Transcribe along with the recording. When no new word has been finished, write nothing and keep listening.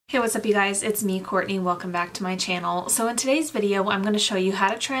Hey, what's up you guys? It's me, Courtney. Welcome back to my channel. So in today's video, I'm going to show you how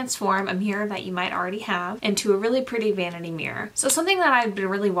to transform a mirror that you might already have into a really pretty vanity mirror. So something that I've been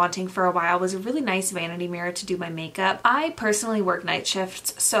really wanting for a while was a really nice vanity mirror to do my makeup. I personally work night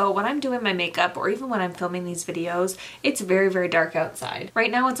shifts, so when I'm doing my makeup or even when I'm filming these videos, it's very, very dark outside.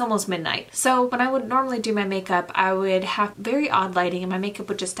 Right now it's almost midnight. So when I would normally do my makeup, I would have very odd lighting and my makeup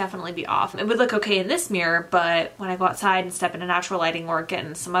would just definitely be off. It would look okay in this mirror, but when I go outside and step into natural lighting or get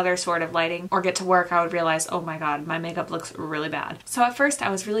in some other sort of lighting or get to work, I would realize, oh my god, my makeup looks really bad. So at first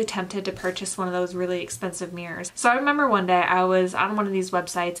I was really tempted to purchase one of those really expensive mirrors. So I remember one day I was on one of these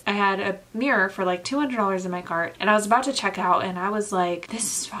websites, I had a mirror for like $200 in my cart and I was about to check out and I was like, this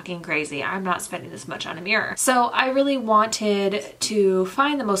is fucking crazy. I'm not spending this much on a mirror. So I really wanted to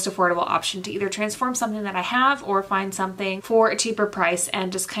find the most affordable option to either transform something that I have or find something for a cheaper price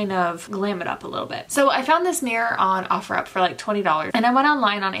and just kind of glam it up a little bit. So I found this mirror on OfferUp for like $20 and I went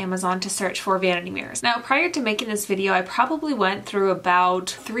online on Amazon to search for vanity mirrors. Now, prior to making this video, I probably went through about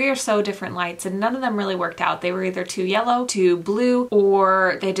 3 or so different lights and none of them really worked out. They were either too yellow, too blue,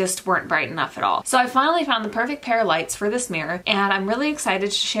 or they just weren't bright enough at all. So I finally found the perfect pair of lights for this mirror and I'm really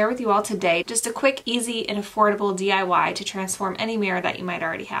excited to share with you all today just a quick, easy, and affordable DIY to transform any mirror that you might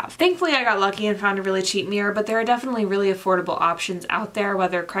already have. Thankfully, I got lucky and found a really cheap mirror, but there are definitely really affordable options out there,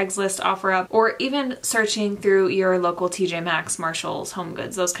 whether Craigslist, OfferUp, or even searching through your local TJ Maxx, Marshalls, Home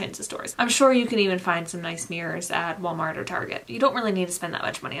Goods, those kinds of stores. I'm sure you can even find some nice mirrors at Walmart or Target. You don't really need to spend that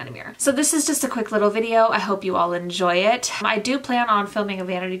much money on a mirror. So this is just a quick little video. I hope you all enjoy it. I do plan on filming a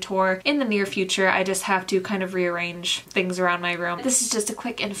vanity tour in the near future. I just have to kind of rearrange things around my room. This is just a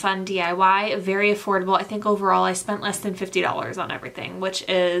quick and fun DIY, very affordable. I think overall I spent less than $50 on everything, which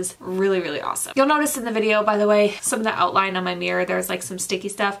is really, really awesome. You'll notice in the video, by the way, some of the outline on my mirror, there's like some sticky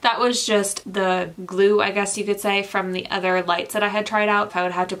stuff. That was just the glue, I guess you could say, from the other lights that I had tried out. I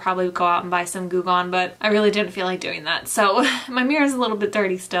would have to probably go out and buy some Goo Gone, but I really didn't feel like doing that. So my mirror is a little bit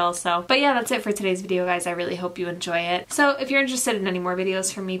dirty still. But yeah, that's it for today's video, guys. I really hope you enjoy it. So if you're interested in any more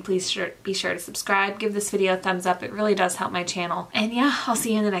videos from me, please be sure to subscribe. Give this video a thumbs up. It really does help my channel. And yeah, I'll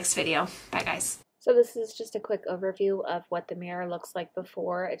see you in the next video. Bye, guys. So this is just a quick overview of what the mirror looks like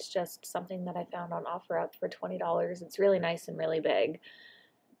before. It's just something that I found on OfferUp for $20. It's really nice and really big.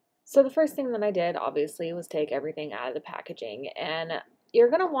 So the first thing that I did, obviously, was take everything out of the packaging, and you're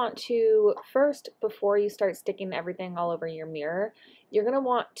going to want to, first, before you start sticking everything all over your mirror, you're going to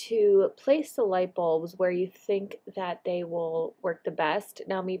want to place the light bulbs where you think that they will work the best.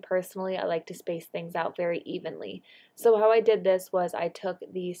 Now, me personally, I like to space things out very evenly. So how I did this was I took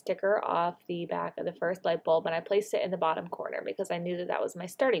the sticker off the back of the first light bulb and I placed it in the bottom corner because I knew that that was my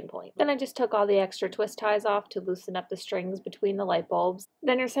starting point. Then I just took all the extra twist ties off to loosen up the strings between the light bulbs.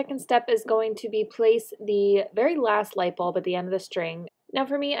 Then your second step is going to be place the very last light bulb at the end of the string. Now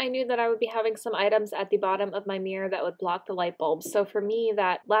for me, I knew that I would be having some items at the bottom of my mirror that would block the light bulbs. So for me,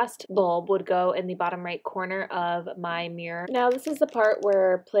 that last bulb would go in the bottom right corner of my mirror. Now this is the part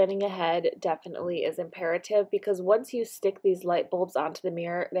where planning ahead definitely is imperative, because once you stick these light bulbs onto the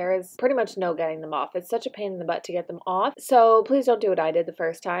mirror, there is pretty much no getting them off. It's such a pain in the butt to get them off. So please don't do what I did the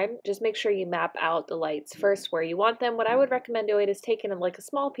first time. Just make sure you map out the lights first where you want them. What I would recommend doing is taking like a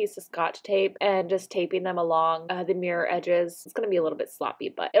small piece of Scotch tape and just taping them along the mirror edges. It's going to be a little bit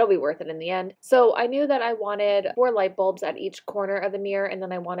sloppy, but it'll be worth it in the end. So I knew that I wanted 4 light bulbs at each corner of the mirror, and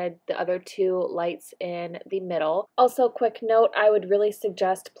then I wanted the other 2 lights in the middle. Also, quick note, I would really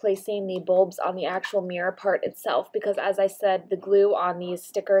suggest placing the bulbs on the actual mirror part itself, because as I said, the glue on these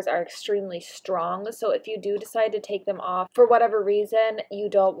stickers are extremely strong. So if you do decide to take them off for whatever reason,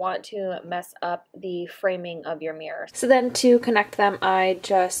 you don't want to mess up the framing of your mirror. So then to connect them, I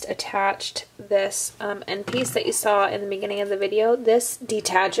just attached this end piece that you saw in the beginning of the video. This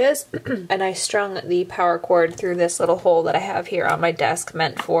detaches and I strung the power cord through this little hole that I have here on my desk,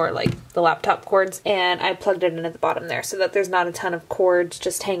 meant for like the laptop cords, and I plugged it in at the bottom there so that there's not a ton of cords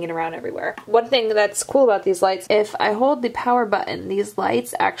just hanging around everywhere. One thing that's cool about these lights, if I hold the power button, these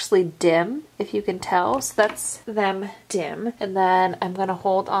lights actually dim, if you can tell. So that's them dim, and then I'm gonna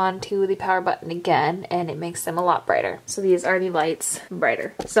hold on to the power button again and it makes them a lot brighter. So these are the lights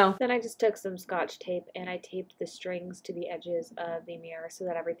brighter. So then I just took some Scotch tape and I taped the strings to the edges of the mirror so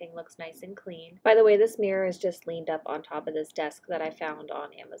that everything looks nice and clean. By the way, this mirror is just leaned up on top of this desk that I found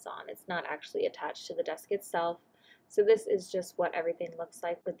on Amazon. It's not actually attached to the desk itself. So this is just what everything looks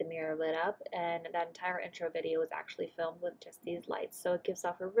like with the mirror lit up, and that entire intro video was actually filmed with just these lights, so it gives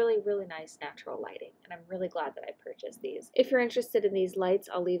off a really, really nice natural lighting, and I'm really glad that I purchased these. If you're interested in these lights,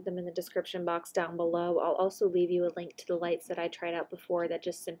 I'll leave them in the description box down below. I'll also leave you a link to the lights that I tried out before that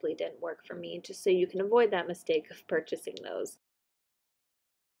just simply didn't work for me, just so you can avoid that mistake of purchasing those.